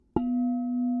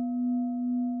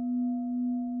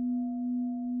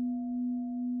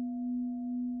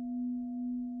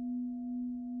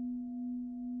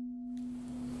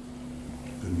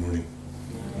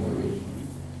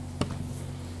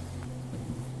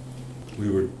we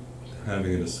were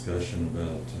having a discussion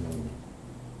about,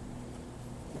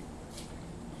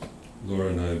 Laura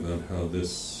and I, about how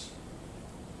this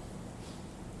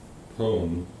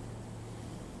poem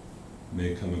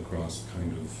may come across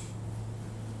kind of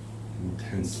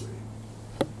intensely,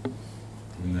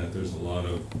 in that there's a lot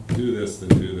of do this, then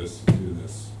do this, do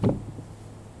this.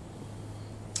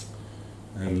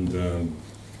 And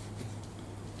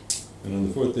on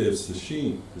the fourth day of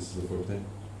Sesshin, this is the fourth day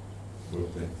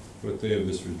of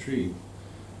this retreat,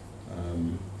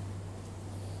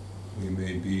 we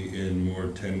may be in more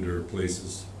tender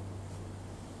places.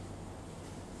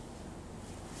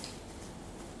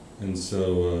 And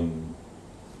so,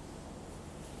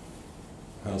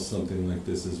 how something like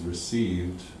this is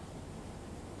received,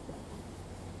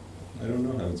 I don't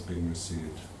know how it's being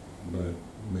received, but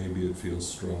maybe it feels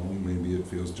strong, maybe it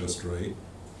feels just right,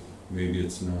 maybe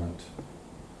it's not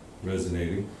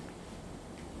resonating.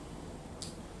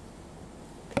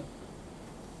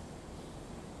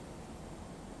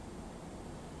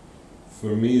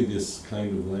 For me, this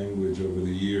kind of language over the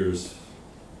years,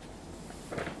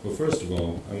 well, first of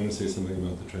all, I want to say something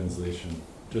about the translation,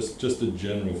 just a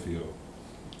general feel.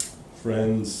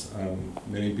 Friends,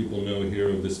 many people know here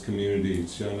of this community,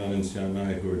 Xianan and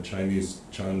Xianai, who are Chinese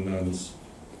Chan nuns.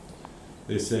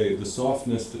 They say the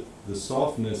softness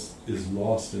is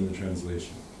lost in the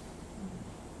translation.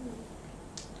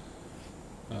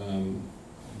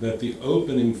 That the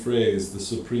opening phrase, the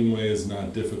supreme way is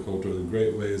not difficult, or the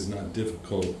great way is not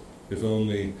difficult, if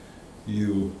only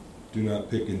you do not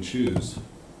pick and choose.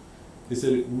 They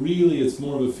said it's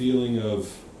more of a feeling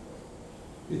of,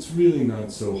 it's really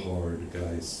not so hard,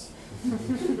 guys.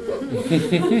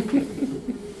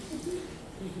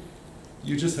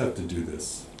 You just have to do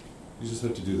this. You just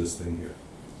have to do this thing here.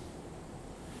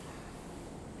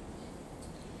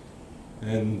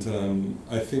 And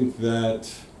I think that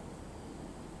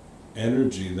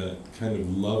energy, that kind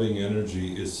of loving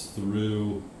energy, is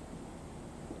through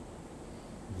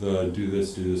the do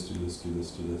this, do this, do this, do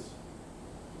this, do this.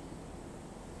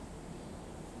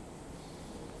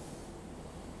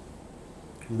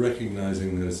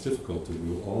 Recognizing that it's difficult to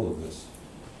do all of this,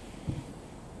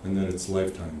 and that it's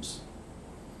lifetimes.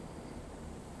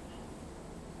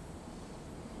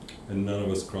 And none of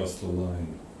us cross the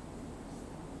line.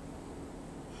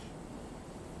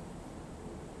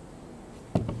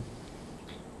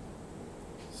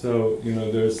 So,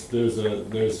 there's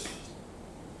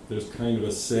kind of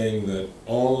a saying that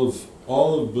all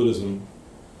of Buddhism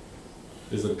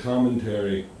is a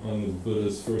commentary on the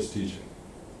Buddha's first teaching.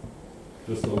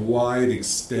 Just a wide,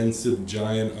 extensive,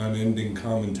 giant, unending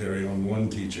commentary on one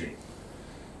teaching.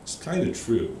 It's kind of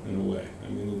true, in a way. I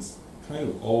mean, it's kind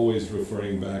of always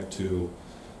referring back to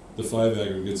the five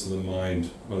aggregates of the mind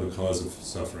are the cause of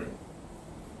suffering.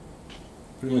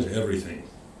 Pretty much everything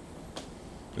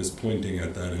is pointing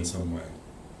at that in some way.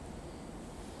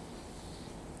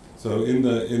 So in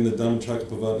the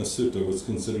Dhammacakkappavattana Sutta, what's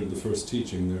considered the first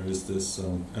teaching, there is this,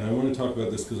 and I want to talk about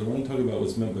this because I want to talk about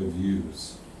what's meant by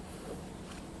views.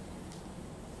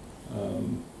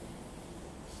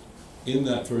 In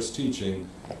that first teaching,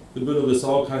 the Buddha lists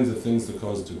all kinds of things that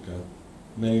cause dukkha.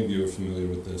 Many of you are familiar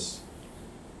with this.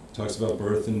 He talks about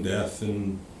birth and death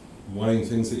and wanting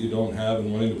things that you don't have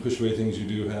and wanting to push away things you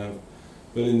do have.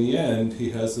 But in the end,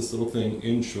 he has this little thing,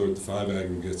 in short, the five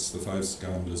aggregates, the five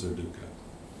skandhas, or dukkha.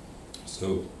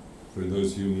 So, for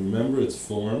those of you who remember, it's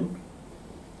form,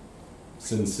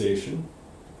 sensation,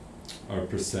 our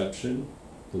perception,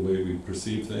 the way we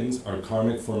perceive things, our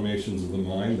karmic formations of the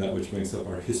mind, that which makes up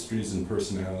our histories and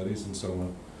personalities and so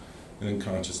on, and then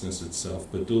consciousness itself,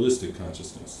 but dualistic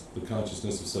consciousness, the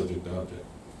consciousness of subject-object,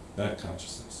 that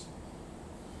consciousness.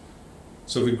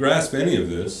 So if we grasp any of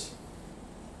this,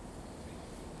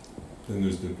 then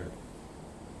there's dukkha.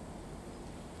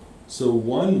 So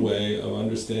one way of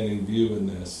understanding view in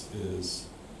this is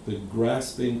the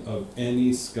grasping of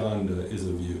any skandha is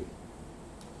a view.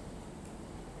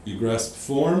 You grasp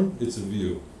form, it's a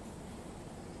view.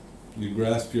 You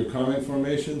grasp your karmic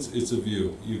formations, it's a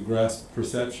view. You grasp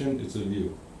perception, it's a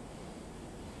view.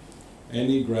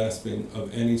 Any grasping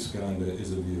of any skandha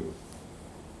is a view.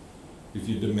 If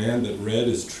you demand that red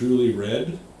is truly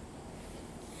red,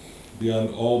 beyond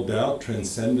all doubt,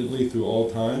 transcendently through all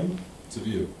time, it's a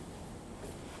view.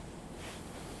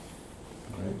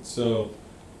 Right? So,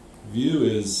 view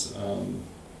is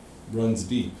runs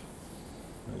deep.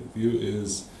 Right? View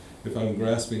is, if I'm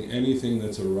grasping anything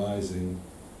that's arising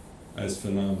as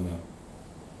phenomena,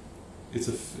 it's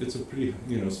a pretty,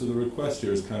 so the request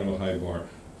here is kind of a high bar.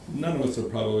 None of us are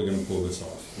probably going to pull this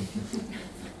off.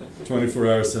 24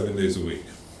 hours, 7 days a week.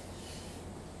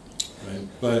 Right?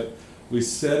 But we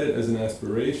set it as an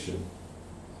aspiration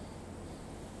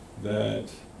that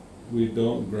we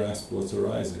don't grasp what's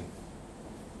arising.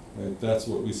 Right? That's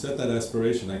what we set that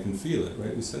aspiration. I can feel it,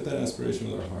 right? We set that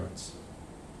aspiration with our hearts,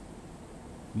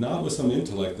 not with some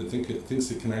intellect that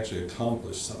thinks it can actually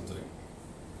accomplish something.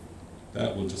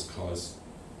 That will just cause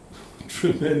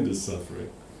tremendous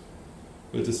suffering.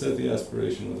 But to set the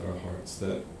aspiration with our hearts,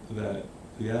 that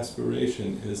the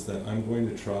aspiration is that I'm going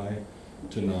to try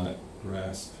to not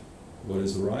grasp what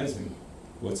is arising,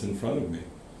 what's in front of me,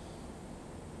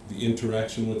 the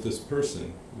interaction with this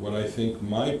person, what I think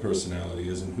my personality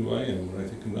is and who I am, what I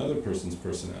think another person's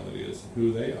personality is and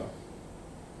who they are.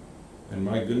 And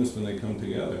my goodness, when they come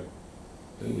together,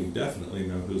 then we definitely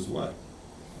know who's what,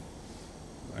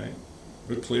 right?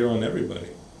 We're clear on everybody.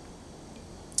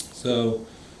 So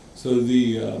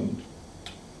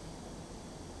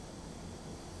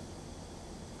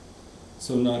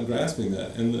not grasping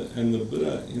that, and the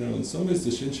Buddha, in some ways,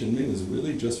 the Shinchen Rin is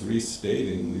really just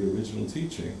restating the original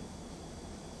teaching,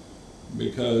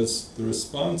 because the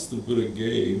response the Buddha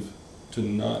gave to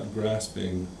not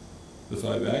grasping the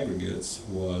five aggregates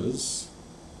was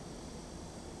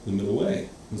the middle way,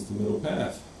 was the middle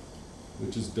path,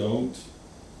 which is don't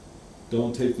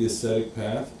take the ascetic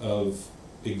path of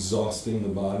exhausting the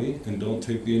body, and don't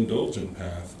take the indulgent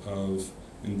path of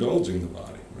indulging the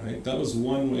body, right? That was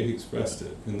one way he expressed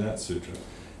it in that sutra.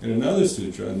 In another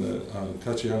sutra, in the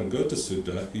Kaccayanagotta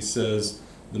Sutta, he says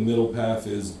the middle path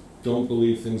is don't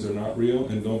believe things are not real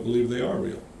and don't believe they are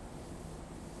real,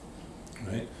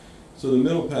 right? So the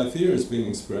middle path here is being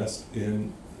expressed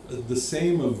in the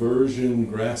same aversion,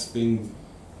 grasping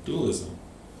dualism.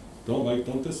 Don't like,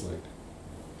 don't dislike.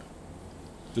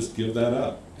 Just give that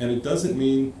up. And it doesn't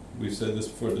mean, we've said this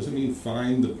before, it doesn't mean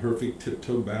find the perfect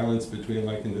tiptoe balance between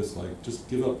like and dislike. Just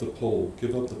give up the pole,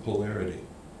 give up the polarity.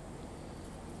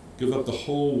 Give up the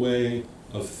whole way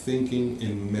of thinking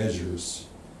in measures.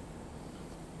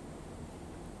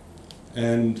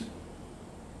 And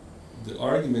the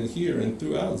argument here and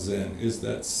throughout Zen is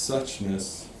that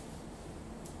suchness,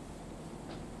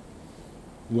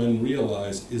 when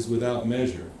realized, is without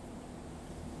measure.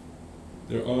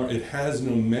 It has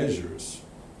no measures.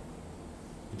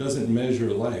 It doesn't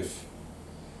measure life,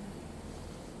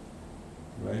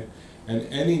 right? And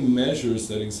any measures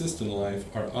that exist in life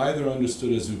are either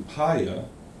understood as upaya,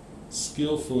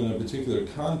 skillful in a particular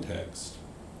context,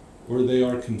 or they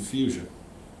are confusion.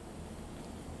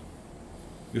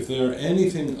 If they are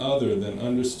anything other than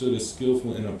understood as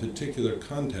skillful in a particular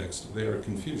context, they are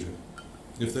confusion.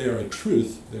 If they are a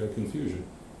truth, they are confusion.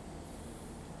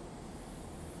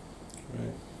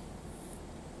 Right?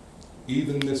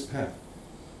 Even this path,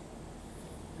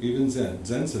 even Zen.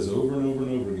 Zen says over and over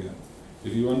and over again,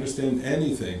 if you understand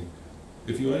anything,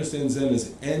 if you understand Zen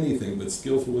as anything but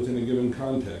skillful within a given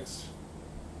context,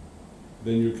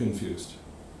 then you're confused.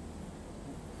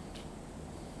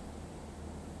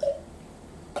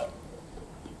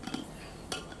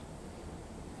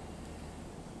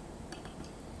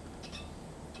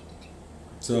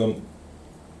 So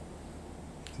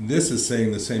this is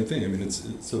saying the same thing. I mean,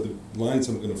 so the lines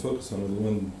I'm going to focus on are the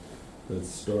one that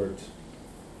start.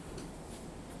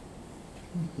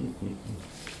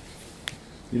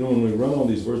 When we run all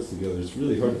these words together, it's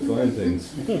really hard to find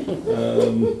things.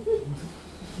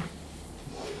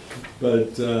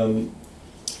 But the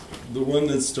one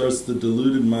that starts, the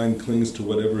deluded mind clings to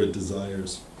whatever it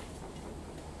desires.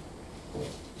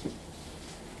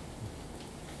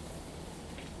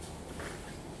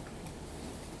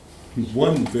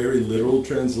 One very literal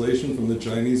translation from the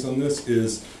Chinese on this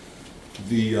is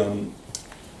the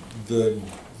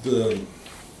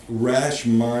rash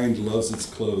mind loves its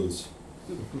clothes,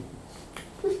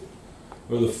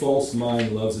 or the false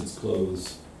mind loves its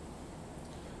clothes.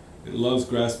 It loves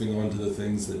grasping onto the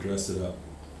things that dress it up,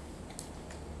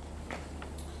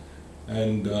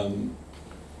 and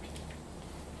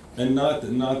not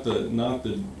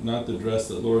the dress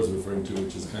that Laura's referring to,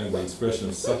 which is kind of the expression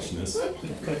of suchness,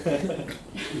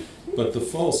 but the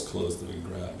false clothes that we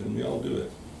grab, and we all do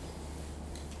it.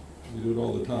 We do it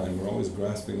all the time. We're always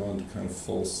grasping onto kind of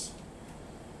false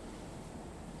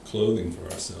clothing for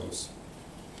ourselves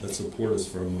that support us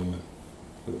for a moment.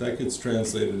 But that gets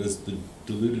translated as the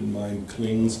deluded mind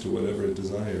clings to whatever it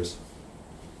desires.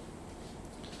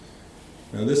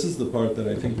 Now this is the part that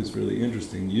I think is really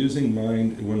interesting. Using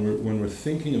mind, when we're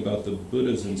thinking about the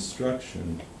Buddha's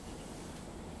instruction,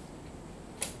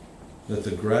 that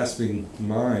the grasping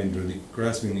mind, or the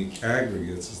grasping the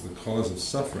aggregates, is the cause of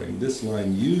suffering. This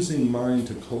line, using mind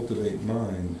to cultivate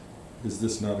mind, is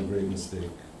this not a great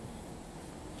mistake?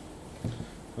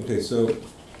 Okay, so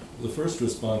the first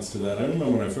response to that, I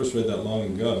remember when I first read that long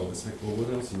ago, it's like, well,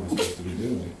 what else am I supposed to be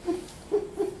doing?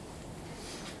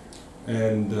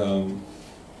 And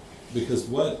because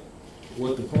what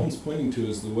the poem's pointing to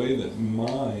is the way that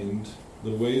mind,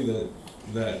 the way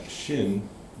that Shin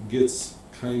gets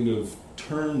kind of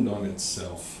turned on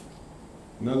itself.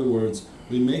 In other words,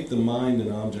 we make the mind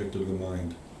an object of the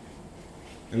mind.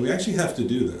 And we actually have to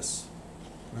do this,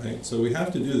 right? So we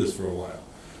have to do this for a while.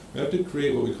 We have to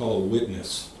create what we call a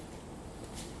witness,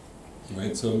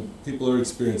 right? So people are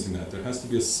experiencing that. There has to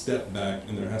be a step back,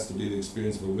 and there has to be the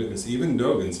experience of a witness. Even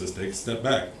Dogen says, take a step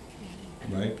back,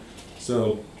 right?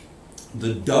 So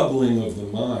the doubling of the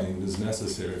mind is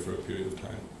necessary for a period of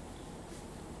time.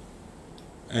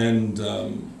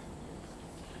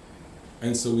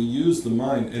 And so we use the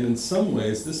mind, and in some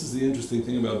ways, this is the interesting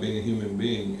thing about being a human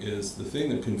being, is the thing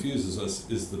that confuses us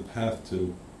is the path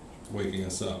to waking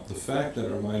us up. The fact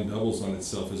that our mind doubles on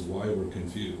itself is why we're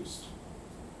confused.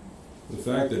 The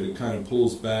fact that it kind of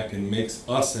pulls back and makes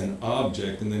us an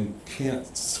object and then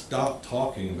can't stop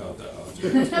talking about that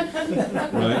object,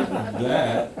 right?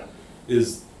 That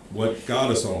is what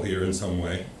got us all here in some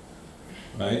way,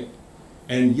 right?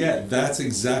 And yet, that's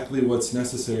exactly what's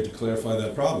necessary to clarify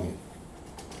that problem.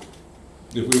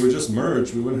 If we were just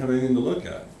merged, we wouldn't have anything to look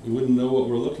at. We wouldn't know what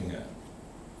we're looking at.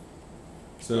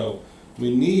 So,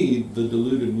 we need the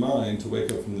deluded mind to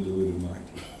wake up from the deluded mind.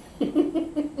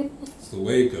 It's the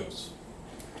way it goes.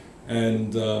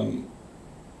 And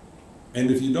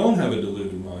if you don't have a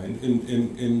deluded mind,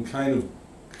 in kind of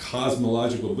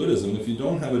cosmological Buddhism, if you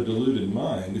don't have a deluded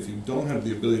mind, if you don't have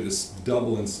the ability to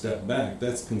double and step back,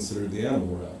 that's considered the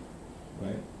animal realm,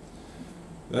 right?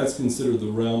 That's considered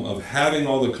the realm of having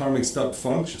all the karmic stuff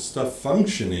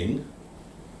functioning,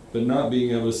 but not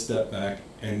being able to step back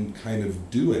and kind of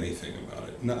do anything about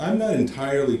it. Now, I'm not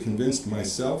entirely convinced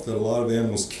myself that a lot of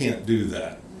animals can't do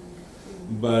that,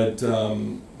 but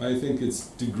I think it's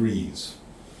degrees,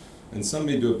 and some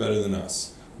may do it better than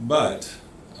us. But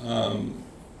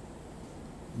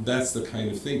that's the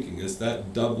kind of thinking, is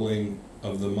that doubling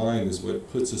of the mind is what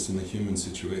puts us in the human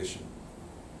situation.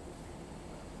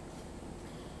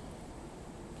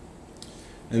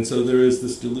 And so there is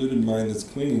this deluded mind that's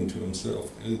clinging to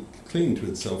itself.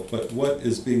 But what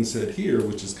is being said here,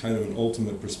 which is kind of an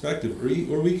ultimate perspective,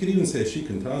 or we could even say a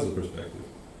Shikantaza perspective,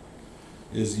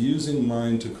 is using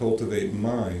mind to cultivate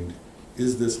mind.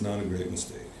 Is this not a great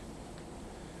mistake?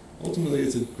 Ultimately,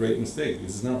 it's a great mistake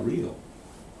because it's not real.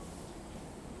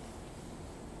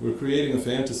 We're creating a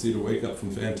fantasy to wake up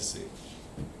from fantasy.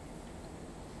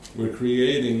 We're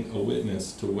creating a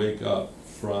witness to wake up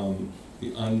from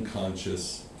the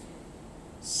unconscious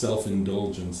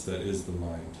self-indulgence that is the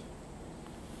mind,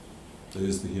 that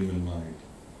is the human mind.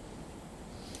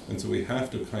 And so we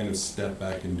have to kind of step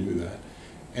back and do that.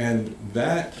 And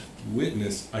that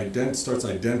witness starts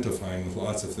identifying with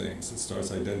lots of things. It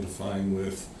starts identifying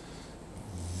with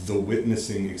the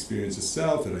witnessing experience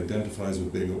itself. It identifies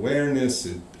with big awareness.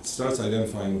 It starts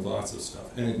identifying with lots of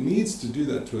stuff. And it needs to do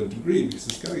that to a degree because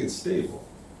it's got to get stable.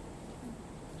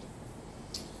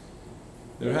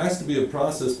 There has to be a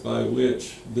process by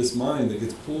which this mind that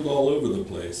gets pulled all over the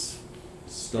place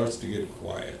starts to get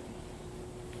quiet.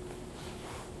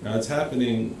 Now it's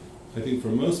happening, I think, for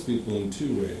most people in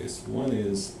two ways. One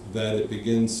is that it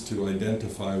begins to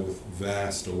identify with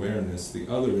vast awareness. The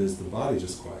other is the body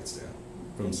just quiets down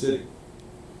from sitting.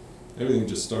 Everything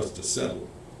just starts to settle.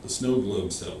 The snow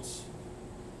globe settles.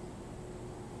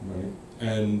 Right?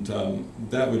 And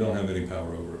that we don't have any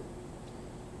power over.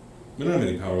 We don't have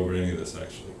any power over any of this,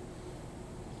 actually.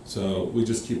 So we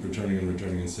just keep returning and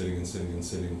returning and sitting and sitting and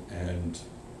sitting, and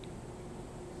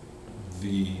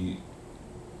the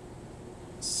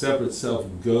separate self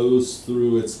goes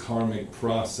through its karmic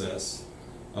process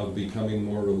of becoming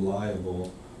more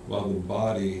reliable while the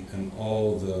body and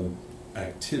all the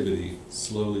activity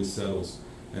slowly settles.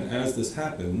 And as this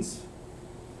happens,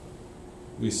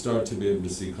 we start to be able to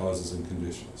see causes and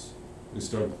conditions. We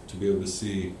start to be able to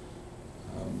see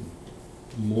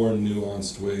more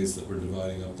nuanced ways that we're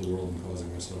dividing up the world and causing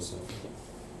ourselves suffering.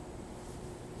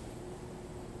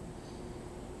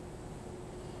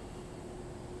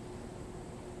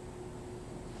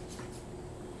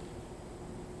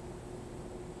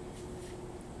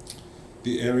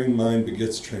 The erring mind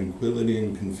begets tranquility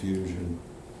and confusion.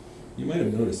 You might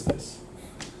have noticed this,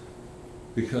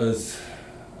 because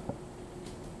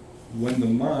when the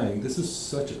mind, this is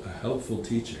such a helpful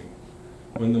teaching,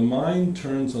 when the mind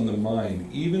turns on the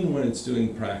mind, even when it's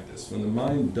doing practice, when the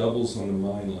mind doubles on the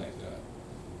mind like that,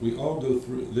 we all go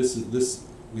through this.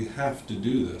 We have to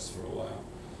do this for a while.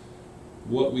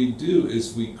 what we do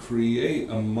is we create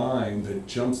a mind that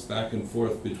jumps back and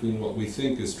forth between what we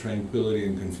think is tranquility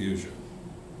and confusion.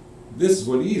 This is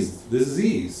what ease, this is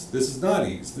ease, this is not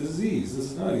ease, this is ease,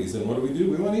 this is not ease. And what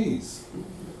do? We want ease,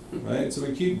 right? So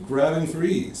we keep grabbing for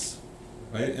ease,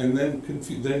 right? And then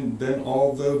then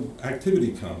all the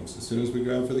activity comes as soon as we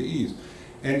grab for the ease.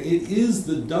 And it is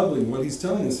the doubling, what he's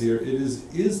telling us here, it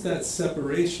is that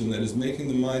separation that is making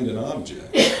the mind an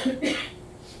object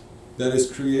that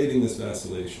is creating this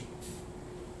vacillation.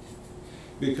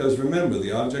 Because remember,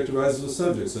 the object arises with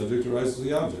subject arises with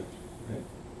the object. Right?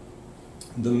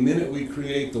 The minute we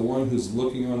create the one who's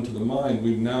looking onto the mind,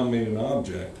 we've now made an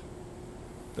object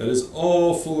that is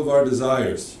all full of our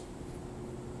desires.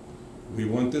 We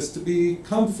want this to be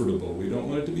comfortable. We don't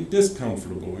want it to be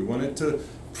discomfortable. We want it to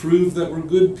prove that we're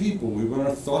good people. We want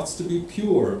our thoughts to be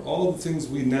pure. All the things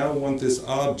we now want this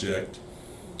object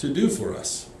to do for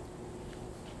us.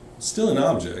 Still an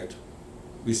object.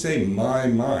 We say my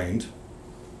mind.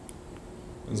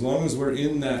 As long as we're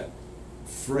in that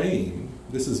frame,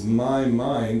 this is my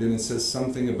mind, and it says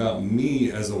something about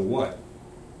me as a what?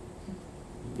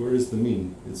 Where is the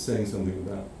me? It's saying something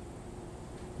about.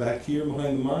 Back here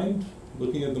behind the mind?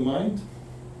 Looking at the mind?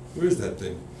 Where is that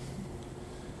thing?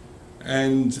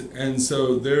 And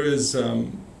so there is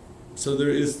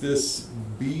this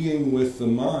being with the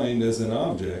mind as an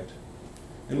object,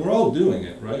 and we're all doing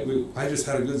it, right? I just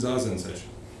had a good Zazen session.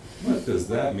 What does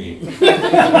that mean?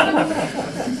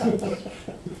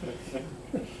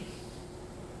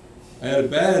 I had a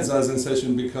bad Zazen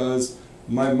session because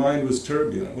my mind was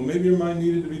turbulent. Well, maybe your mind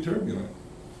needed to be turbulent.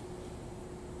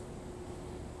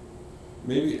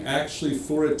 Maybe actually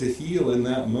for it to heal in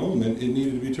that moment, it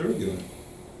needed to be turbulent.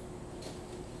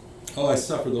 Oh, I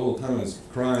suffered the whole time, I was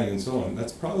crying and so on.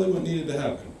 That's probably what needed to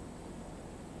happen.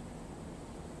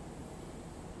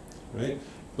 Right?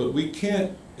 But we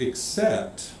can't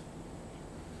accept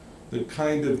the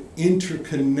kind of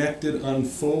interconnected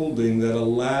unfolding that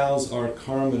allows our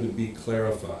karma to be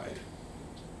clarified.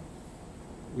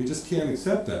 We just can't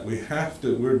accept that. We have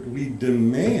to, we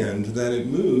demand that it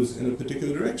moves in a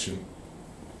particular direction.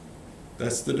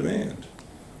 That's the demand.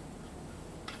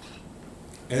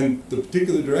 And the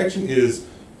particular direction is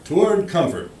toward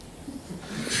comfort.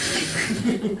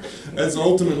 That's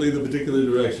ultimately the particular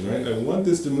direction, right? I want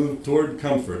this to move toward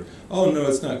comfort. Oh no,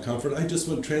 it's not comfort, I just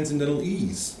want transcendental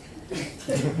ease.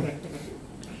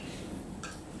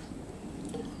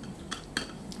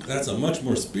 That's a much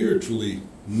more spiritually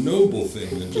noble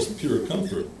thing than just pure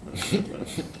comfort.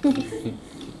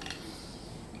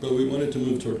 But we want it to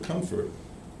move toward comfort.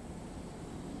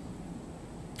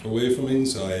 Away from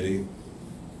anxiety,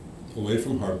 away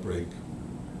from heartbreak.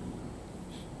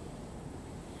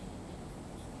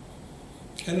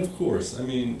 And of course, of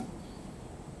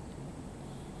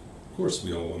course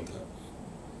we all want that.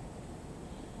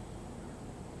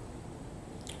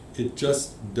 It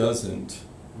just doesn't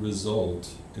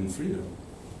result in freedom.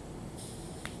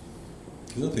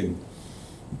 There's nothing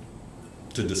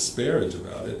to disparage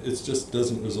about it, it just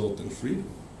doesn't result in freedom.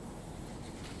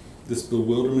 This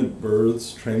bewilderment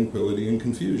births tranquility and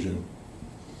confusion.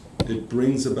 It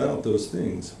brings about those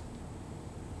things.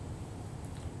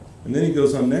 And then he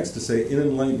goes on next to say, in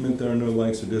enlightenment there are no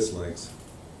likes or dislikes.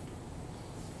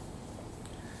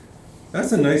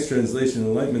 That's a nice translation.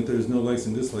 Enlightenment, there's no likes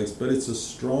and dislikes, but it's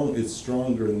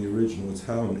stronger in the original. It's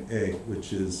how and a,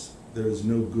 which is, there is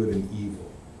no good and evil,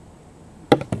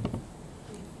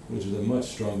 which is a much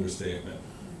stronger statement.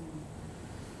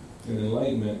 In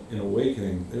enlightenment, in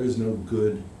awakening, there is no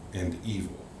good and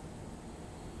evil.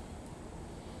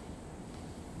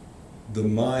 The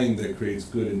mind that creates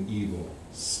good and evil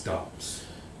stops.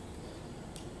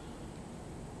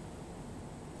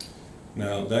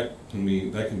 Now that can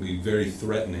be very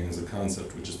threatening as a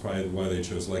concept, which is probably why they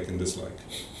chose like and dislike.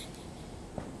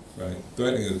 Right?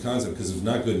 Threatening as a concept, because if it's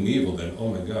not good and evil, then oh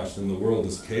my gosh, then the world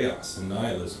is chaos and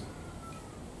nihilism.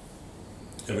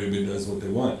 Everybody does what they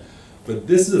want. But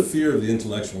this is a fear of the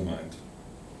intellectual mind.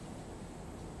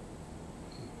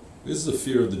 This is a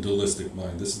fear of the dualistic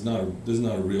mind. This is not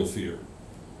a real fear.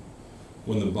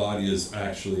 When the body is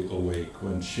actually awake,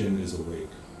 when Shin is awake.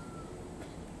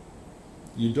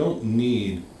 You don't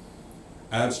need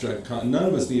none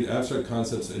of us need abstract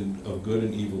concepts of good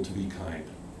and evil to be kind.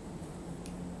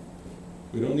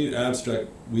 We don't need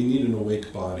we need an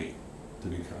awake body to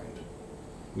be kind.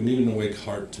 We need an awake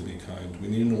heart to be kind. We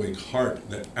need an awake heart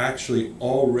that actually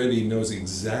already knows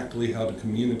exactly how to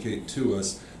communicate to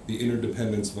us the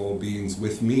interdependence of all beings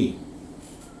with me.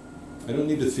 I don't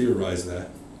need to theorize that.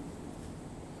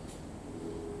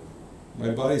 My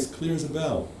body's clear as a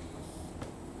bell.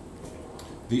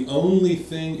 The only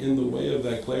thing in the way of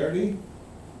that clarity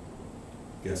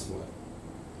guess what?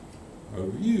 Our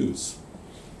views.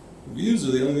 Views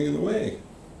are the only thing in the way.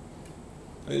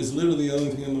 It is literally the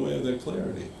only thing in the way of that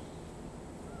clarity.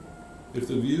 If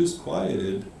the views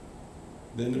quieted,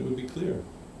 then it would be clear.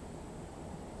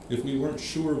 If we weren't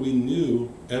sure we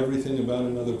knew everything about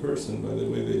another person by the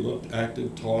way they looked,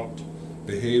 acted, talked,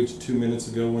 behaved 2 minutes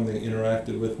ago when they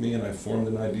interacted with me and I formed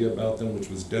an idea about them which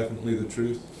was definitely the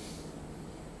truth,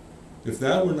 if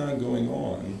that were not going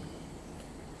on,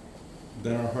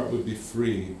 then our heart would be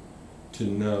free to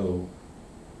know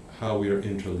how we are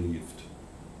interleaved.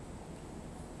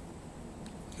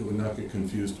 It would not get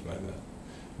confused by that.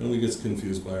 It only gets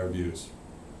confused by our views.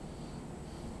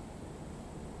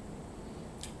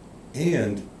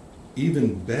 And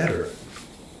even better,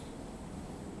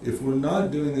 if we're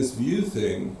not doing this view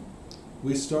thing,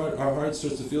 our heart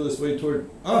starts to feel this way toward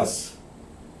us,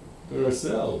 toward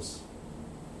ourselves.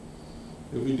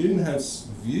 If we didn't have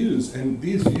views, and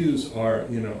these views are,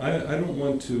 I don't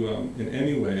want to, in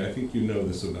any way, I think you know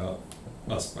this about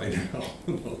us by now,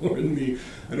 the Lord and me,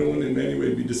 I don't want to in any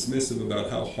way be dismissive about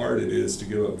how hard it is to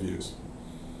give up views.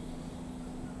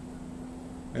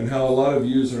 And how a lot of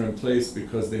views are in place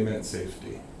because they meant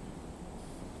safety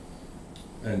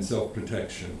and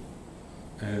self-protection,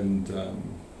 and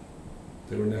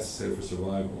they were necessary for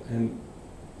survival, and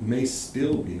may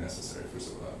still be necessary for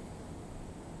survival.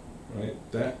 Right?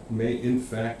 That may in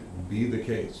fact be the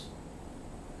case.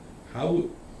 How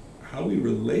we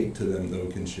relate to them, though,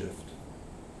 can shift.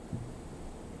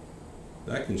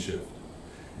 That can shift.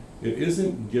 It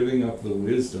isn't giving up the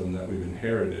wisdom that we've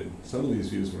inherited. Some of these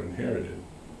views were inherited.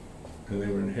 And they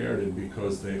were inherited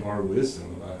because they are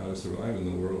wisdom about how to survive in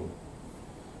the world.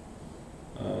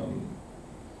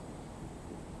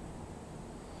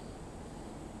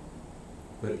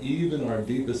 But even our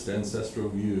deepest ancestral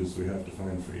views, we have to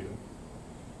find freedom.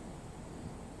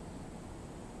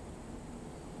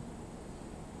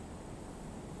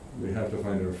 We have to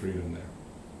find our freedom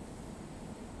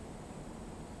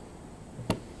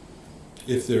there.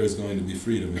 If there is going to be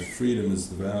freedom, if freedom is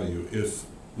the value, if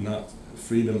not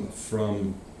freedom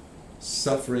from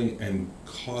suffering and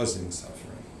causing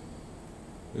suffering.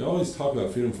 We always talk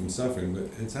about freedom from suffering,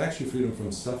 but it's actually freedom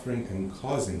from suffering and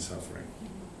causing suffering.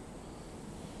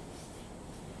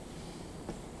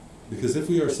 Because if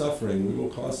we are suffering, we will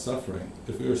cause suffering.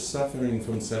 If we are suffering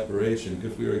from separation,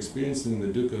 if we are experiencing the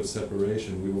dukkha of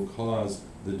separation, we will cause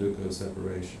the dukkha of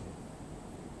separation.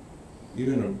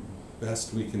 Even the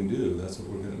best we can do, that's what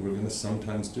we're going to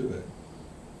sometimes do it.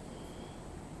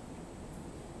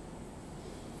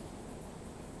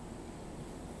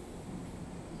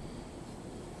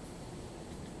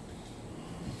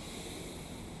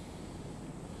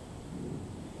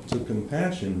 So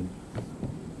compassion,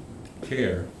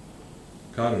 care,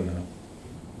 karuna,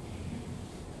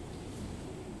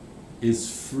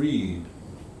 is freed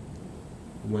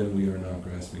when we are not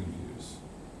grasping views.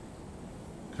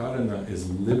 Karuna is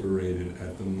liberated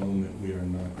at the moment we are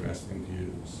not grasping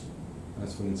views.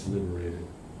 That's when it's liberated.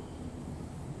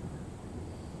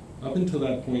 Up until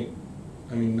that point,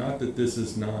 not that this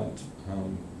is not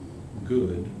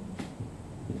good,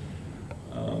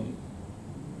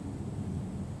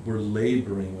 we're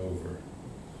laboring over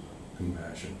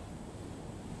compassion.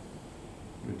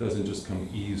 It doesn't just come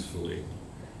easily,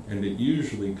 and it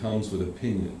usually comes with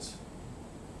opinions,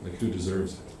 like who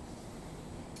deserves it,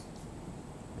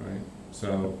 right?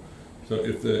 So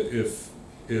if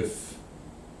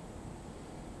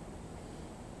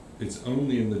it's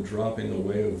only in the dropping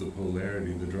away of the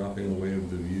polarity, the dropping away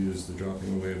of the views, the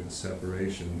dropping away of the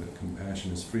separation that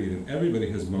compassion is freed, and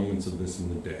everybody has moments of this in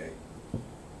the day,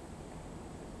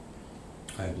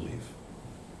 I believe.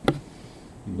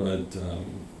 But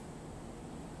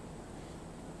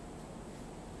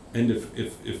and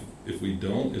if we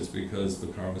don't, it's because the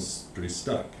karma's pretty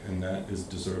stuck, and that is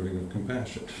deserving of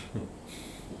compassion.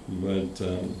 But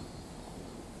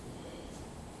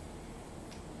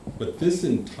this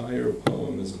entire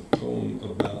poem is a poem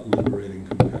about liberating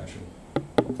compassion,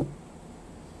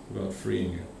 about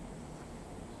freeing it,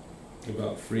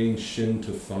 about freeing Shin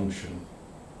to function.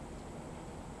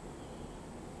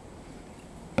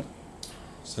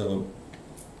 So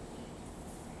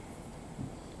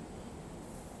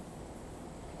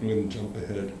I'm going to jump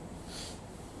ahead.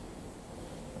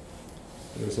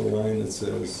 There's a line that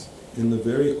says, "In the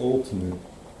very ultimate,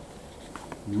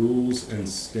 rules and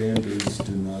standards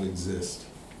do not exist."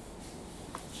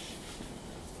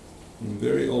 In the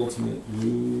very ultimate,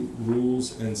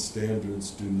 rules and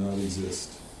standards do not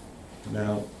exist.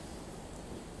 Now,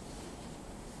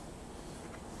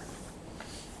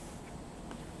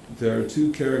 there are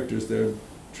two characters there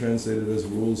translated as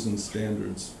rules and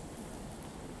standards.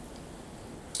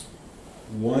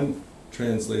 One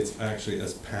translates actually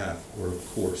as path or a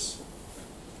course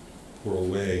or a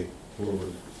way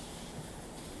forward.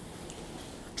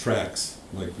 Tracks,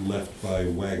 like left by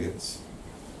wagons.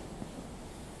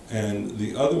 And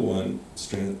the other one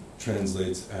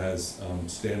translates as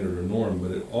standard or norm, but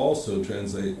it also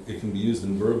it can be used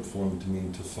in verb form to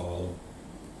mean to follow.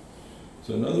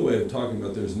 So another way of talking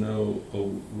about there are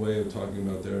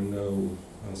no,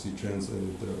 as he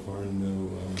translated, there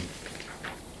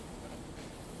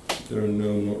are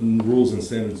no rules and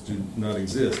standards do not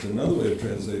exist. Another way of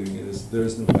translating it is there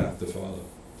is no path to follow.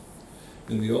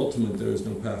 In the ultimate, there is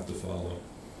no path to follow.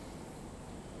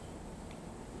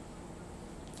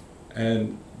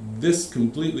 And this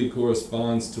completely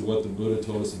corresponds to what the Buddha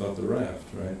told us about the raft,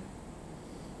 right?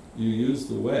 You use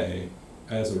the way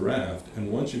as a raft,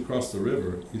 and once you cross the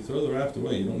river, you throw the raft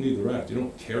away. You don't need the raft. You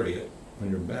don't carry it on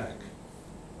your back.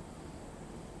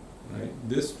 Right?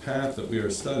 This path that we are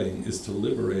studying is to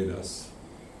liberate us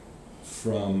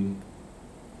from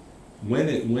when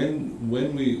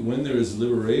there is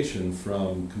liberation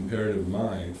from comparative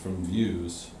mind, from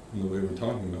views, in the way we're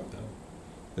talking about them,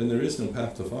 then there is no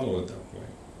path to follow at that point.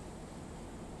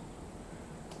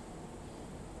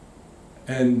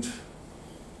 And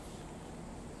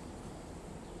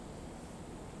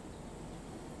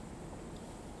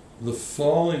the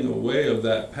falling away of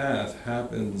that path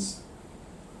happens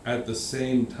at the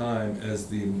same time as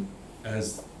the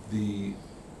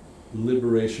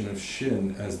liberation of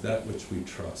Shin as that which we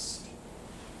trust.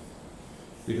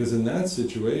 Because in that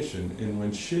situation,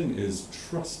 when Shin is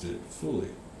trusted fully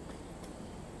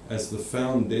as the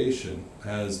foundation,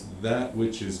 as that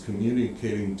which is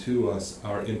communicating to us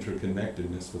our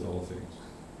interconnectedness with all things,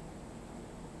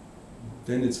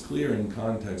 then it's clear in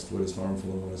context what is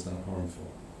harmful and what is not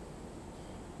harmful.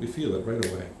 We feel it right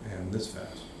away, and this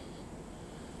fast.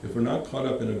 If we're not caught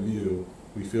up in a view,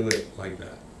 we feel it like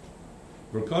that.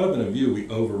 If we're caught up in a view, we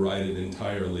override it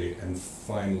entirely and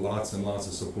find lots and lots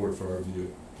of support for our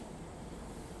view.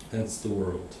 That's the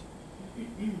world.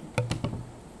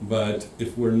 But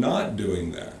if we're not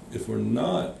doing that, if we're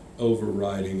not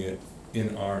overriding it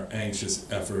in our anxious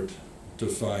effort to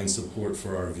find support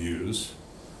for our views,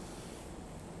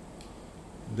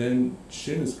 then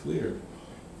Shin is clear.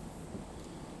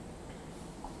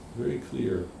 Very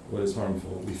clear what is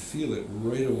harmful. We feel it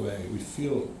right away. We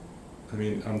feel,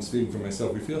 I'm speaking for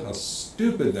myself, we feel how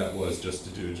stupid that was just to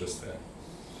do just that.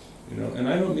 And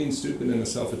I don't mean stupid in a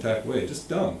self-attack way, just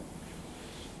dumb.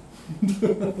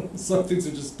 Some things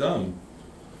are just dumb.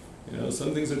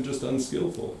 Some things are just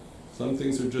unskillful. Some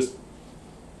things are just,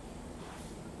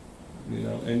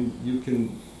 and you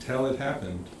can tell it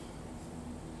happened.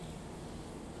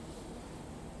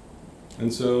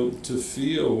 And so to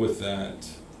feel with that,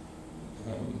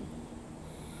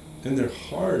 and they're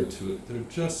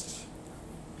just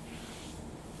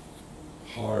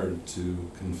hard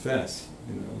to confess.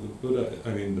 The Buddha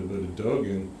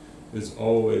Dogen is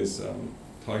always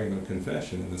talking about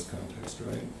confession in this context,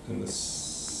 right? And the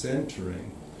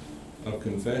centering of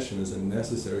confession is a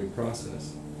necessary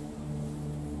process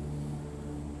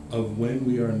of when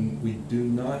we do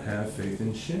not have faith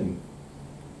in Shin,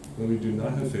 when we do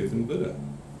not have faith in Buddha.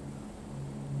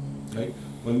 Right?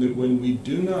 When we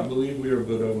do not believe we are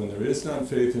Buddha, when there is not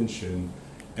faith in Shin,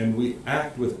 and we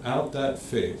act without that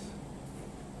faith,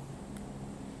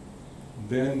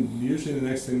 then usually the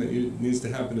next thing that needs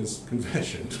to happen is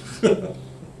confession.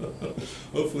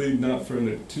 Hopefully not for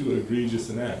too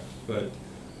egregious an act, but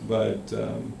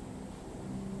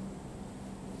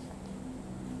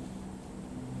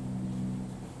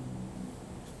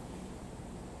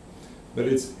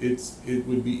it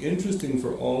would be interesting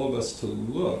for all of us to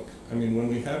look, when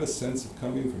we have a sense of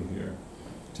coming from here,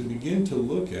 to begin to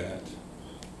look at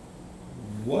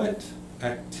what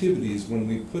activities, when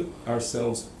we put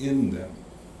ourselves in them,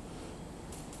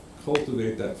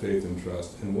 cultivate that faith and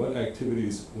trust, and what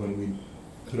activities, when we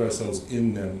put ourselves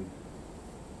in them,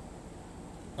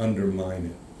 undermine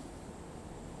it.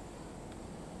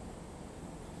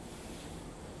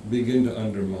 Begin to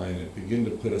undermine it, begin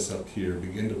to put us up here,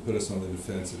 begin to put us on the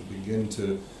defensive, begin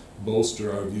to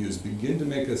bolster our views, begin to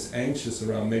make us anxious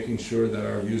around making sure that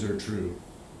our views are true.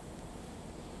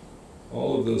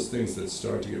 All of those things that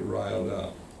start to get riled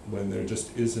up when there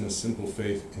just isn't a simple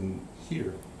faith in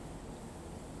here.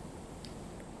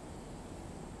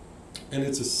 And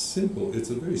it's a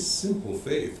very simple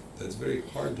faith that's very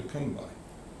hard to come by.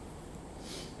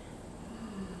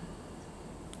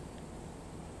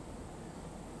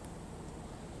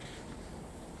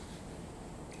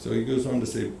 So he goes on to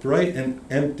say, bright and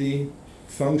empty,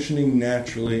 functioning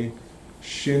naturally,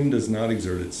 Shin does not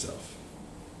exert itself.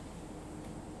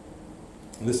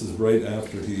 This is right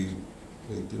after he,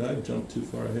 wait, did I jump too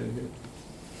far ahead here?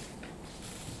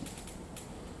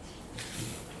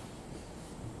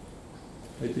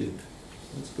 I did.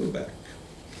 Let's go back.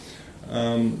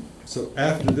 So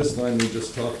after this line we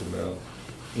just talked about,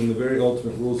 when the very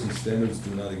ultimate rules and standards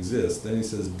do not exist, then he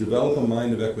says, develop a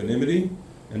mind of equanimity,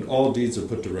 and all deeds are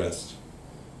put to rest.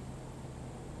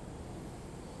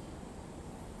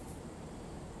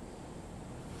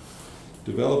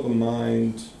 Develop a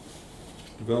mind,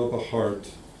 develop a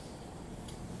heart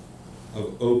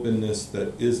of openness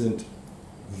that isn't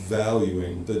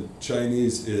valuing. The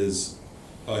Chinese is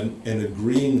an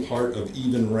agreeing heart of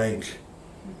even rank,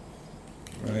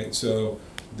 right? So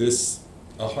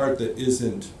a heart that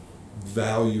isn't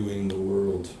valuing the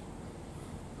world.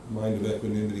 Mind of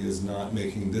equanimity is not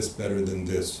making this better than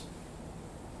this.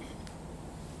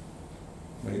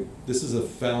 Right? This is a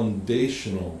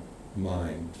foundational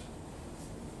mind.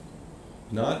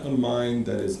 Not a mind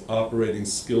that is operating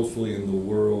skillfully in the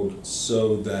world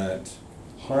so that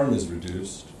harm is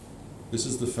reduced. This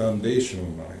is the foundational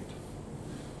mind.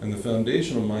 And the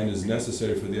foundational mind is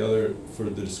necessary for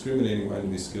the discriminating mind to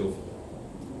be skillful.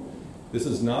 This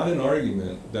is not an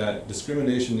argument that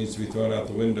discrimination needs to be thrown out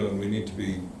the window and we need to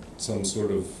be some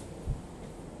sort of,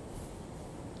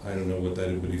 I don't know what that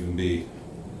would even be,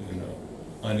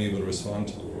 unable to respond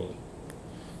to the world.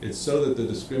 It's so that the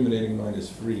discriminating mind is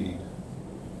freed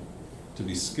to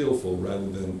be skillful rather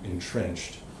than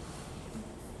entrenched.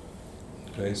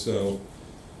 Okay, so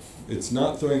it's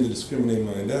not throwing the discriminating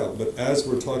mind out, but as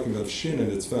we're talking about Shin at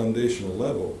its foundational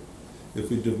level, if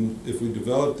we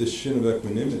develop this Shin of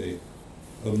equanimity,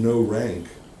 of no rank,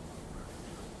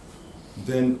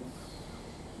 then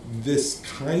this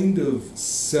kind of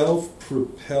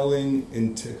self-propelling,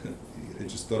 I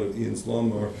just thought of Ian's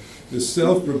lawnmower, this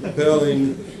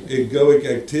self-propelling egoic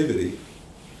activity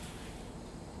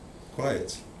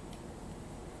quiets.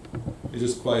 It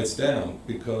just quiets down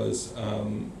because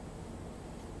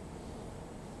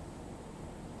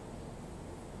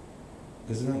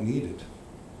it's not needed.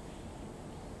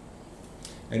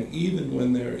 And even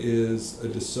when there is a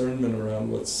discernment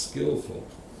around what's skillful,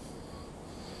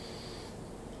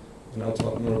 and I'll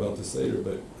talk more about this later,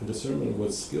 but a discernment of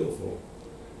what's skillful,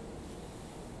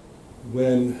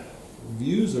 when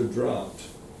views are dropped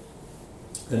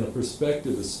and a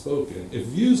perspective is spoken, if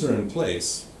views are in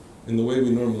place in the way we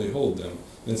normally hold them,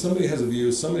 then somebody has a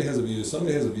view, somebody has a view,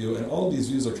 somebody has a view, and all these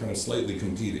views are kind of slightly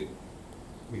competing.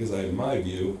 Because I have my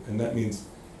view, and that means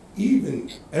even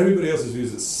everybody else's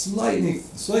views is slightly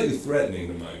threatening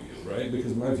to my view, right?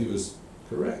 Because my view is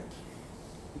correct.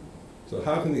 So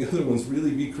how can the other ones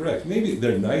really be correct? Maybe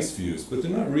they're nice views, but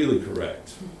they're not really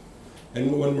correct.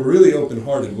 And when we're really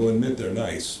open-hearted, we'll admit they're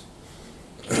nice,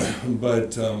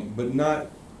 but not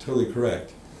totally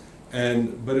correct.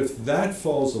 But if that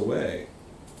falls away,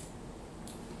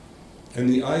 and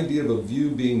the idea of a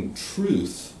view being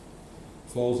truth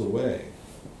falls away,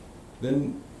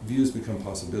 then views become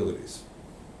possibilities.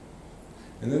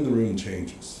 And then the room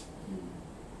changes,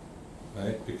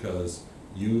 right? Because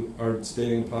you are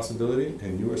stating a possibility,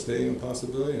 and you are stating a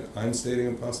possibility, and I'm stating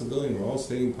a possibility, and we're all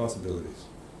stating possibilities.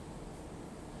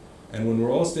 And when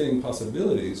we're all stating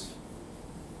possibilities,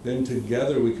 then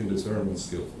together we can discern what's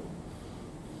skillful,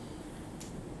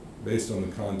 based on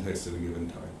the context at a given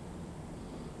time.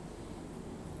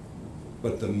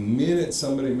 But the minute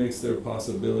somebody makes their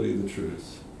possibility the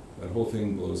truth, that whole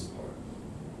thing blows apart.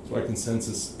 That's why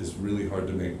consensus is really hard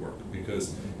to make work,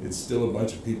 because it's still a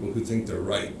bunch of people who think they're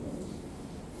right.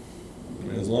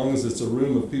 And as long as it's a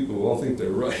room of people who all think they're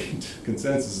right,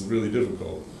 consensus is really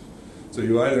difficult. So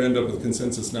you either end up with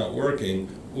consensus not working,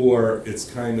 or it's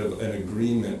kind of an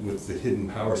agreement with the hidden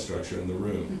power structure in the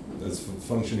room that's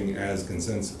functioning as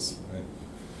consensus, right?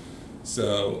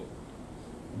 So,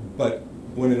 but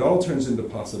when it all turns into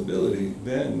possibility,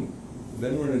 then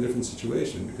we're in a different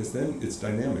situation, because then it's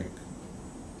dynamic.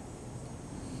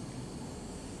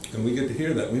 And we get to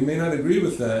hear that. We may not agree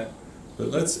with that, but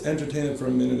let's entertain it for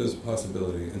a minute as a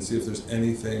possibility and see if there's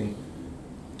anything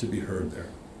to be heard there.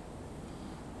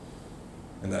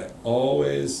 And I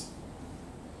always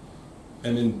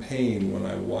am in pain when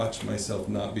I watch myself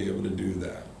not be able to do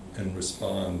that and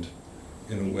respond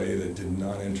in a way that did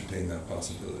not entertain that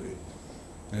possibility.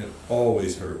 And it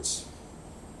always hurts.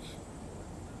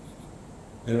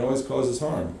 And it always causes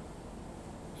harm.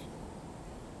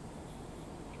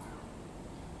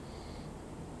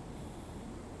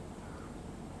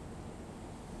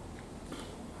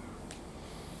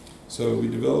 So we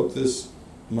develop this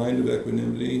mind of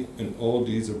equanimity, and all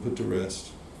deeds are put to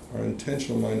rest. Our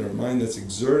intentional mind, our mind that's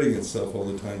exerting itself all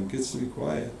the time, gets to be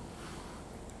quiet.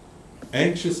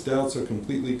 Anxious doubts are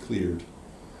completely cleared.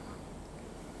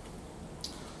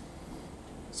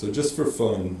 So just for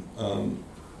fun,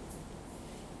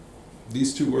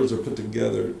 these two words are put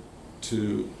together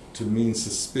to mean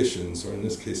suspicions, or in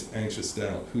this case, anxious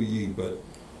doubt, hu yi, but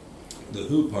the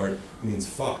hu part means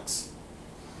fox.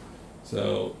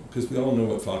 So, because we all know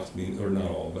what fox means, or not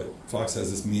all, but fox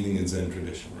has this meaning in Zen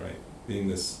tradition, right? Being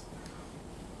this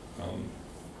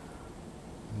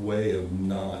way of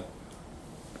not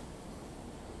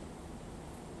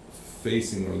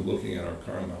facing or looking at our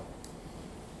karma,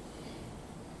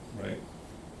 right?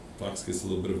 Fox gets a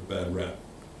little bit of a bad rap,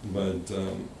 but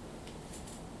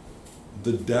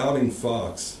the doubting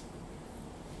fox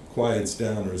quiets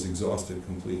down or is exhausted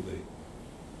completely.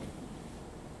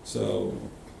 So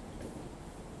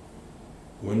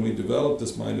when we develop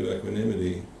this mind of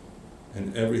equanimity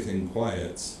and everything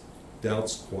quiets,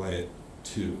 doubts quiet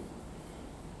too.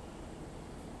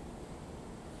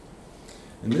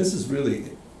 And this is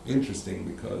really interesting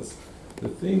because the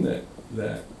thing that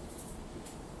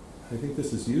I think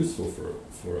this is useful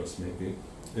for us maybe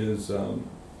is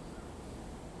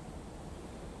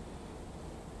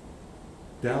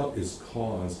doubt is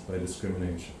caused by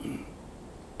discrimination,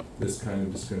 this kind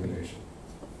of discrimination.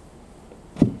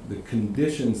 The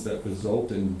conditions that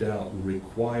result in doubt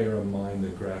require a mind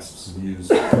that grasps views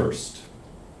first.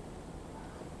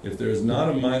 If there is not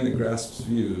a mind that grasps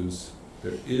views,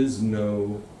 there is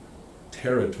no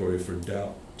territory for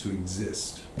doubt to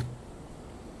exist.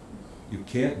 You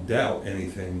can't doubt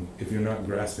anything if you're not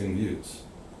grasping views.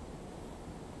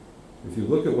 If you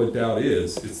look at what doubt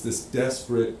is, it's this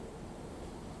desperate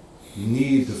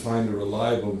need to find a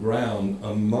reliable ground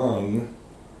among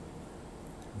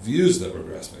views that we're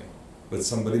grasping. But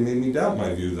somebody made me doubt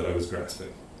my view that I was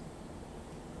grasping.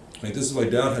 Right? This is why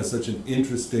doubt has such an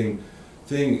interesting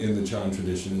thing in the Chan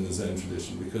tradition, in the Zen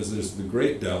tradition, because there's the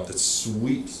great doubt that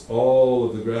sweeps all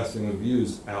of the grasping of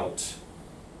views out.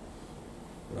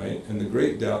 Right? And the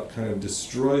great doubt kind of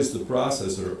destroys the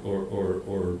process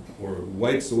or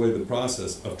wipes away the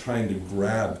process of trying to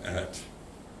grab at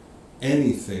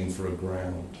anything for a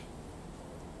ground.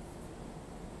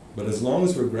 But as long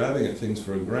as we're grabbing at things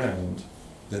for a ground,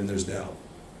 then there's doubt.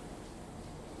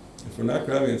 If we're not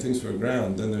grabbing at things for a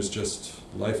ground, then there's just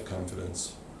life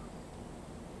confidence.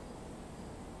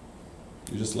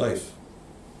 You're just life.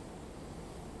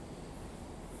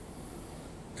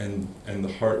 And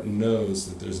the heart knows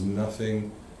that there's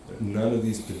nothing, that none of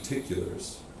these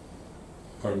particulars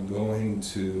are going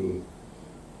to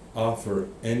offer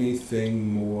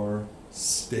anything more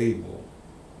stable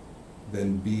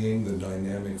than being the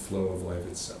dynamic flow of life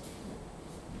itself.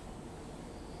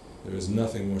 There is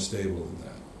nothing more stable than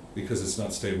that, because it's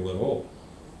not stable at all.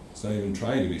 It's not even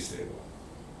trying to be stable.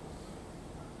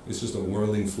 It's just a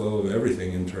whirling flow of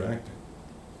everything interacting.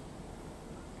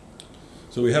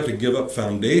 So we have to give up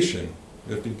foundation.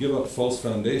 We have to give up false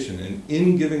foundation, and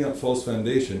in giving up false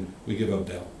foundation, we give up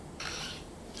doubt.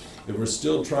 If we're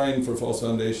still trying for false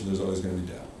foundation, there's always going to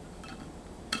be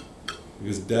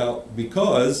doubt.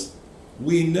 Because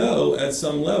we know at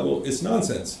some level it's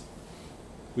nonsense.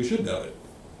 We should doubt it.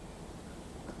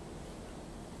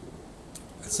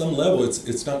 At some level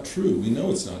it's not true. We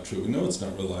know it's not true. We know it's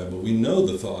not reliable. We know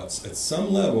the thoughts. At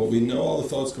some level we know all the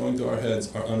thoughts going through our heads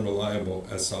are unreliable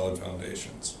as solid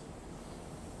foundations.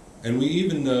 And we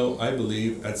even know, I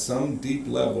believe, at some deep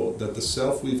level that the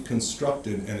self we've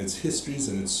constructed and its histories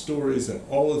and its stories and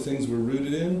all the things we're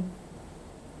rooted in,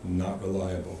 not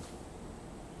reliable.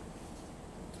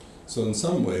 So in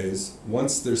some ways,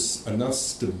 once there's enough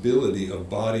stability of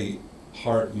body,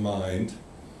 heart, mind,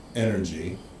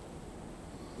 energy,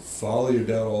 follow your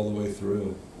doubt all the way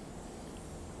through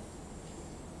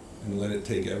and let it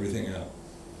take everything out.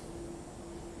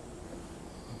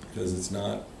 Because it's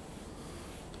not,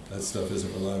 that stuff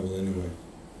isn't reliable anyway.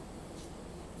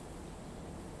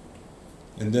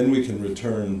 And then we can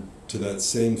return to that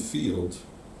same field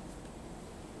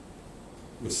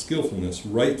with skillfulness.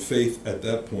 Right faith at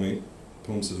that point, the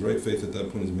poem says, right faith at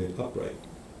that point is made upright.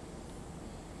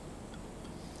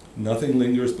 Nothing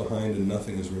lingers behind and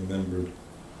nothing is remembered.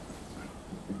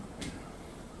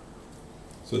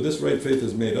 So this right faith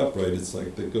is made upright. It's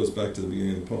like, that goes back to the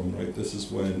beginning of the poem, right? This is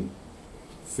when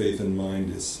faith in mind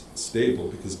is stable,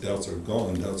 because doubts are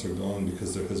gone. Doubts are gone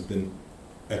because there has been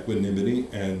equanimity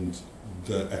and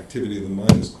the activity of the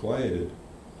mind is quieted.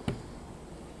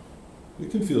 We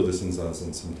can feel this in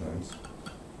Zazen sometimes.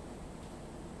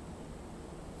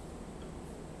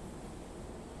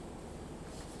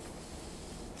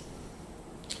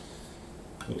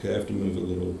 Okay, I have to move a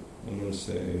little. I'm going to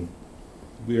say,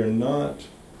 we are not,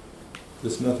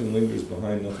 this nothing lingers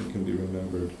behind, nothing can be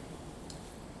remembered.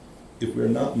 If we're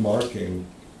not marking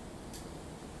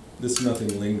this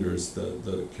nothing lingers,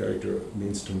 the character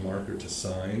means to mark or to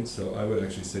sign, so I would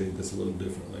actually say this a little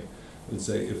differently. I would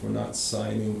say if we're not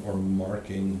signing or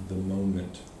marking the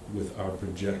moment with our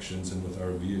projections and with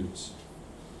our views,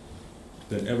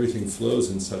 then everything flows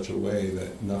in such a way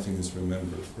that nothing is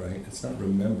remembered, right? It's not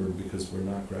remembered because we're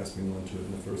not grasping onto it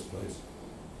in the first place.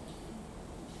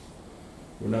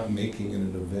 We're not making it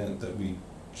an event that we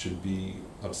should be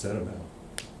upset about.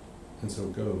 And so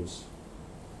it goes.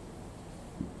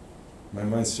 My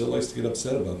mind still likes to get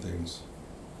upset about things.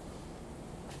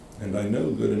 And I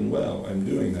know good and well I'm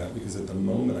doing that because at the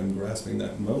moment I'm grasping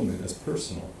that moment as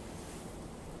personal.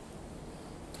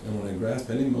 And when I grasp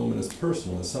any moment as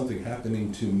personal, as something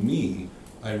happening to me,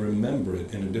 I remember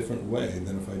it in a different way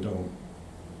than if I don't.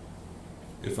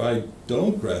 If I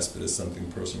don't grasp it as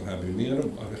something personal happening to me,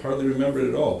 I hardly remember it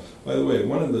at all. By the way,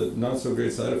 one of the not so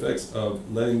great side effects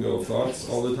of letting go of thoughts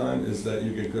all the time is that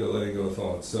you get good at letting go of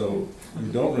thoughts. So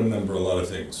you don't remember a lot of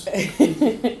things.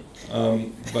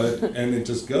 And it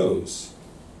just goes.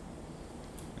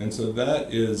 And so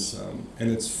that is, and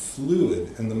it's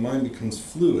fluid, and the mind becomes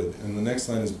fluid. And the next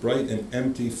line is bright and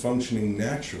empty, functioning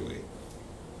naturally.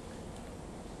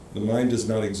 The mind does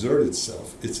not exert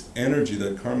itself. Its energy,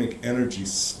 that karmic energy,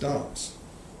 stops.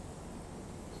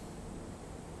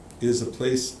 It is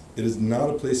not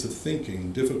a place of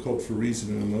thinking, difficult for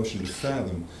reason and emotion to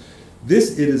fathom.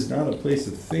 This "it is not a place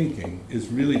of thinking" is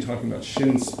really talking about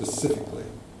Shin specifically,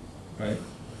 right?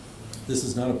 This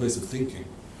is not a place of thinking.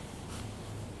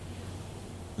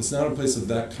 It's not a place of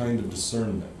that kind of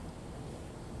discernment.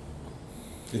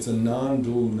 It's a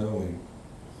non-dual knowing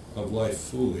of life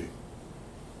fully.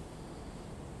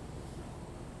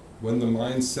 When the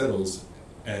mind settles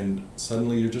and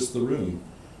suddenly you're just the room,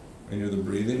 and you're the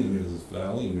breathing, and you're this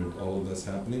valley, and you're all of that's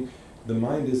happening, the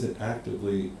mind isn't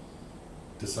actively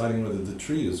deciding whether the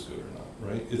tree is good or not,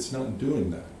 right? It's not doing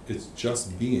that. It's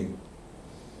just being.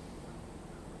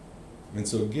 And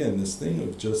so again, this thing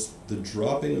of just the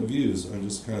dropping of views, I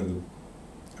want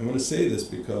to say this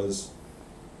because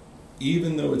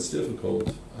even though it's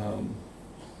difficult,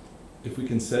 if we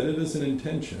can set it as an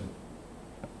intention,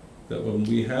 that when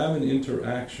we have an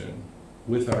interaction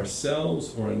with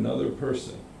ourselves or another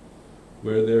person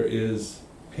where there is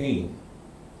pain,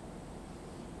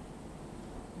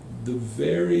 the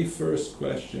very first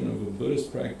question of a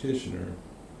Buddhist practitioner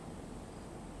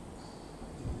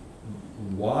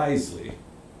wisely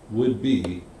would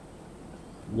be,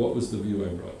 what was the view I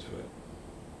brought to it?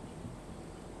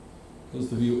 What was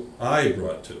the view I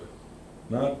brought to it?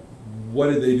 Not, what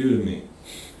did they do to me?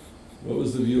 What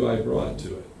was the view I brought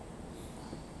to it?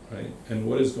 Right? And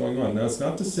what is going on? Now, it's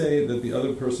not to say that the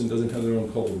other person doesn't have their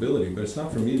own culpability, but it's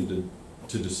not for me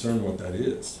to discern what that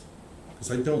is,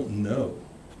 because I don't know.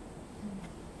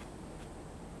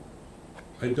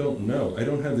 I don't know. I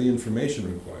don't have the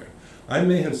information required. I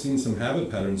may have seen some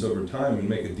habit patterns over time and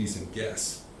make a decent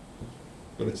guess,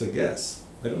 but it's a guess.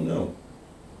 I don't know.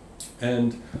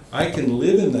 And I can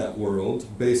live in that world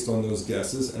based on those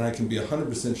guesses, and I can be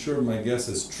 100% sure my guess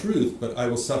is truth, but I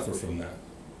will suffer from that.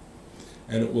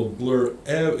 And it will blur,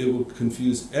 it will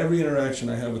confuse every interaction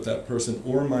I have with that person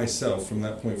or myself from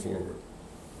that point forward,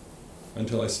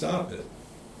 until I stop it.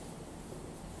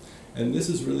 And this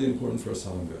is really important for a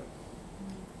Sangha.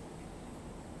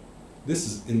 This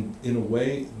is, in a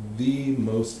way, the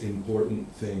most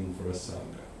important thing for a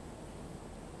Sangha,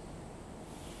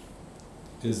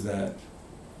 is that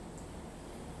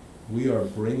we are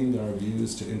bringing our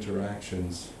views to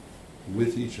interactions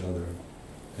with each other,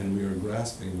 and we are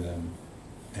grasping them.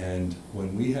 And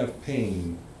when we have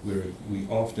pain, we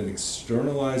often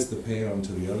externalize the pain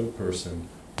onto the other person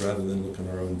rather than look in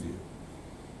our own view.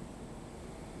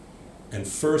 And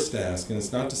first ask, and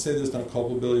it's not to say there's not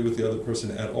culpability with the other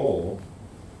person at all,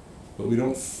 but we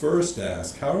don't first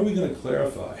ask, how are we going to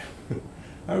clarify?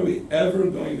 How are we ever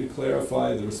going to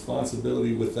clarify the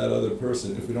responsibility with that other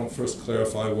person if we don't first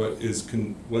clarify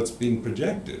what's being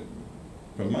projected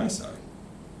from my side?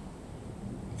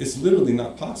 It's literally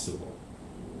not possible.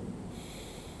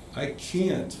 I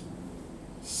can't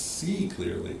see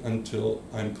clearly until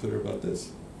I'm clear about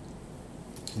this.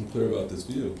 I'm clear about this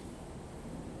view.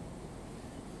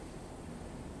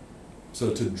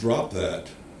 So to drop that,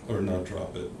 or not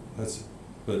drop it,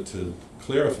 but to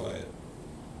clarify it,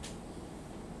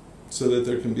 so that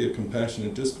there can be a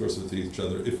compassionate discourse with each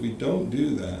other. If we don't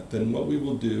do that, then what we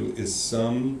will do is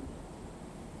some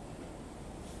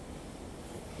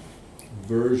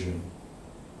version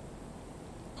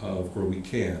of, or we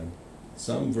can,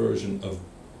 some version of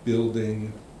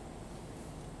building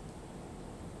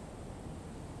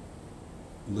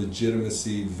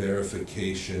legitimacy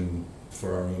verification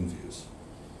for our own views.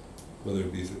 whether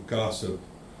it be through gossip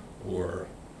or,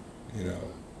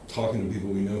 talking to people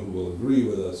we know who will agree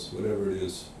with us, whatever it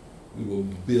is, we will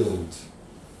build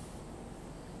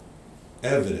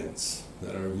evidence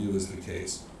that our view is the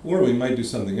case. Or we might do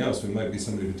something else. We might be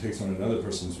somebody who takes on another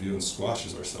person's view and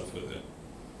squashes ourselves with it,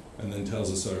 and then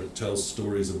tells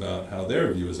stories about how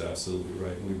their view is absolutely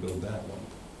right, and we build that one.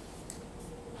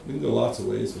 We can go lots of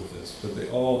ways with this, but they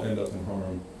all end up in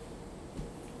harm.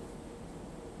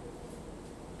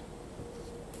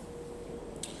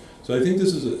 So I think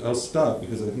this is I'll stop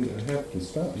because I think I have to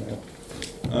stop now.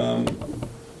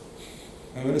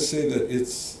 I'm going to say that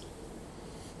it's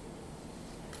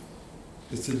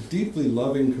a deeply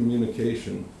loving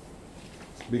communication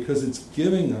because it's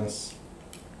giving us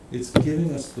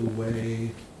the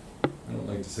way. I don't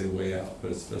like to say way out,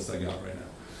 but it's the best I got right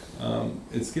now.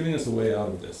 It's giving us a way out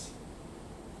of this.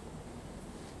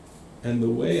 And the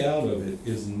way out of it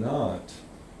is not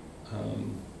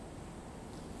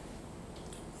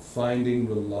finding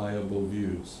reliable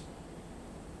views.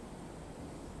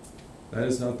 That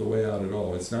is not the way out at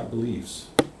all. It's not beliefs.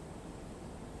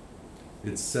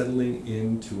 It's settling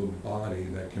into a body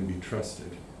that can be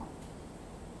trusted.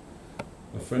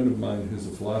 A friend of mine who's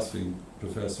a philosophy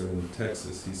professor in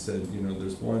Texas, he said,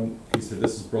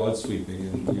 this is broad sweeping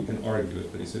and you can argue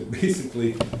it, but he said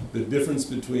basically the difference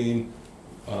between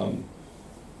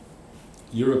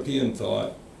European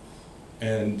thought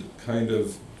and kind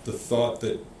of the thought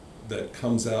that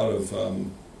comes out of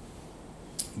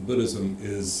Buddhism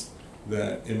is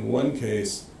that in one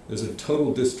case there's a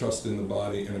total distrust in the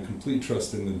body and a complete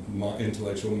trust in the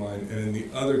intellectual mind, and in the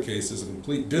other case there's a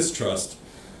complete distrust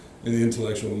in the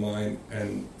intellectual mind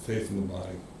and faith in the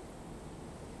body.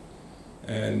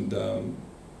 And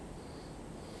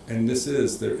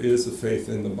there is a faith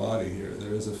in the body here.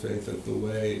 There is a faith that the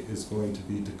way is going to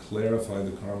be to clarify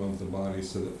the karma of the body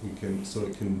so that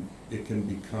it can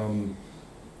become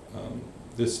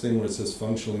this thing where it says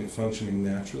functioning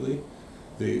naturally.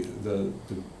 The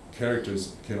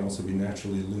characters can also be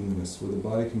naturally luminous, where the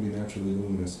body can be naturally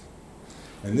luminous.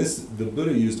 And the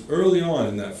Buddha used early on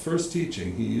in that first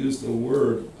teaching, he used a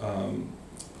word,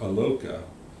 aloka,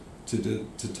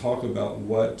 to talk about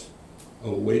what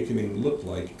awakening looked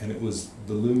like, and it was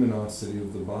the luminosity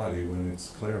of the body when it's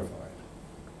clarified.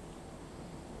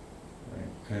 Right?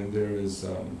 And there is,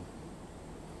 and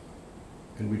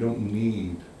we don't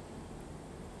need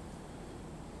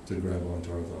to grab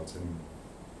onto our thoughts anymore.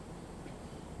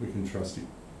 We can trust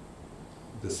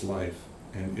this life,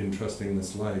 and in trusting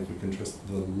this life, we can trust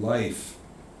the life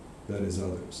that is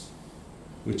others,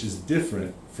 which is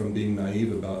different from being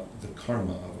naive about the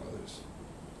karma of others.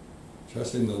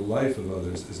 Trusting the life of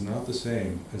others is not the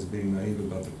same as being naive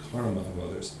about the karma of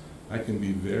others. I can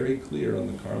be very clear on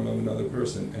the karma of another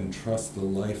person and trust the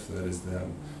life that is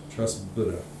them. Trust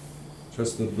Buddha.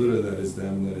 Trust the Buddha that is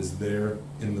them, that is there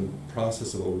in the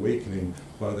process of awakening,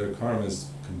 while their karma is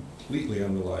completely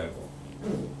unreliable.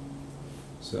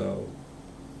 So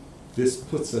this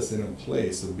puts us in a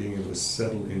place of being able to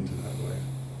settle into that way.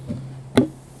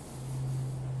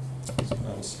 So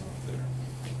I'll stop there.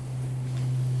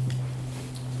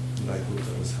 And I hope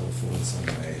that was helpful in some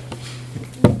way.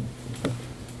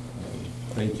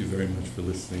 Thank you very much for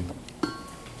listening.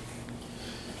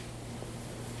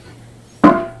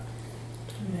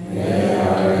 May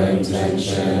our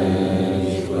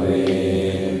intentions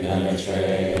fully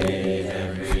penetrate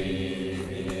every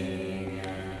being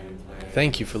and place.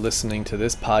 Thank you for listening to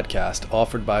this podcast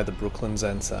offered by the Brooklyn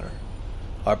Zen Center.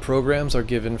 Our programs are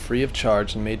given free of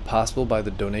charge and made possible by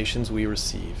the donations we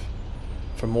receive.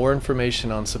 For more information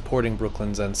on supporting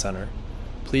Brooklyn Zen Center,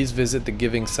 please visit the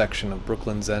giving section of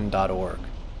brooklynzen.org.